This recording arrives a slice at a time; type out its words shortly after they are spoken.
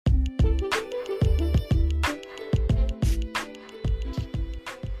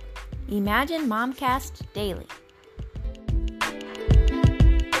Imagine Momcast Daily.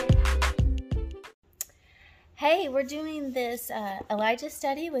 Hey, we're doing this Elijah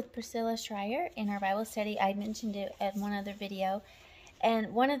study with Priscilla Schreier in our Bible study. I mentioned it at one other video.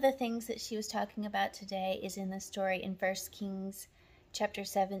 And one of the things that she was talking about today is in the story in 1 Kings chapter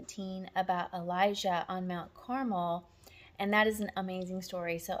 17 about Elijah on Mount Carmel. And that is an amazing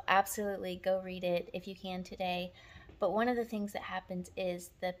story. So absolutely go read it if you can today. But one of the things that happens is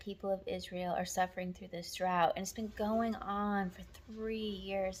the people of Israel are suffering through this drought. And it's been going on for 3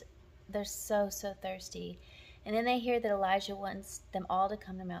 years. They're so thirsty. And then they hear that Elijah wants them all to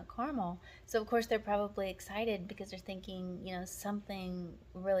come to Mount Carmel. So, of course, they're probably excited because they're thinking, something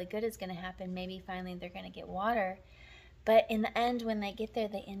really good is going to happen. Maybe finally they're going to get water. But in the end, when they get there,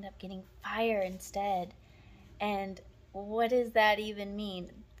 they end up getting fire instead. And what does that even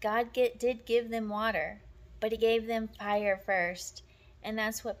mean? God did give them water, but he gave them fire first. And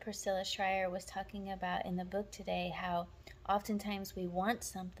that's what Priscilla Schreier was talking about in the book today, how oftentimes we want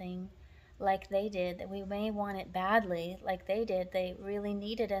something like they did, that we may want it badly like they did. They really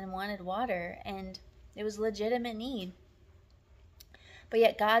needed and wanted water, and it was legitimate need. But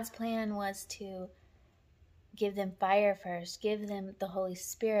yet God's plan was to give them fire first, give them the Holy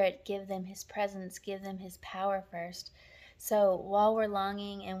Spirit, give them his presence, give them his power first. So while we're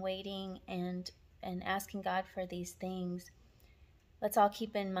longing and waiting and asking God for these things, let's all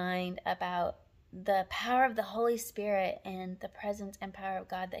keep in mind about the power of the Holy Spirit and the presence and power of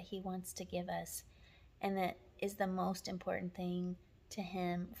God that he wants to give us. And that is the most important thing to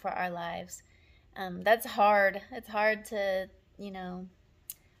him for our lives. That's hard. It's hard to,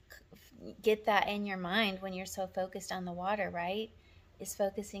 get that in your mind when you're so focused on the water, right? Is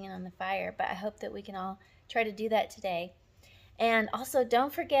focusing on the fire. But I hope that we can all try to do that today. And also,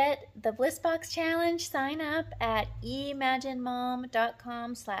 don't forget the BlissBox Challenge. Sign up at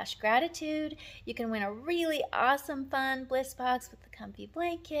imaginemom.com/gratitude. You can win a really awesome, fun BlissBox with a comfy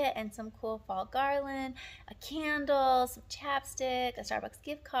blanket and some cool fall garland, a candle, some chapstick, a Starbucks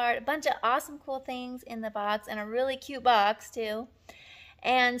gift card, a bunch of awesome, cool things in the box, and a really cute box, too.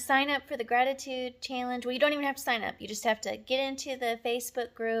 And sign up for the Gratitude Challenge. Well, you don't even have to sign up. You just have to get into the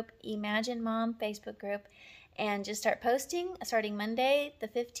Facebook group, Imagine Mom Facebook group, and just start posting starting Monday the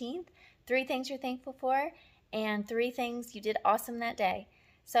 15th. 3 things you're thankful for and 3 things you did awesome that day.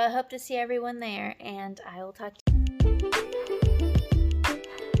 So I hope to see everyone there, and I will talk to you.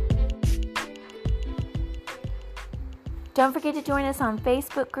 Don't forget to join us on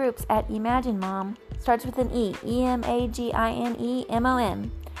Facebook groups at Imagine Mom. Starts with an E,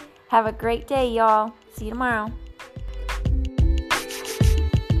 EMAGINEMOM. Have a great day, y'all. See you tomorrow.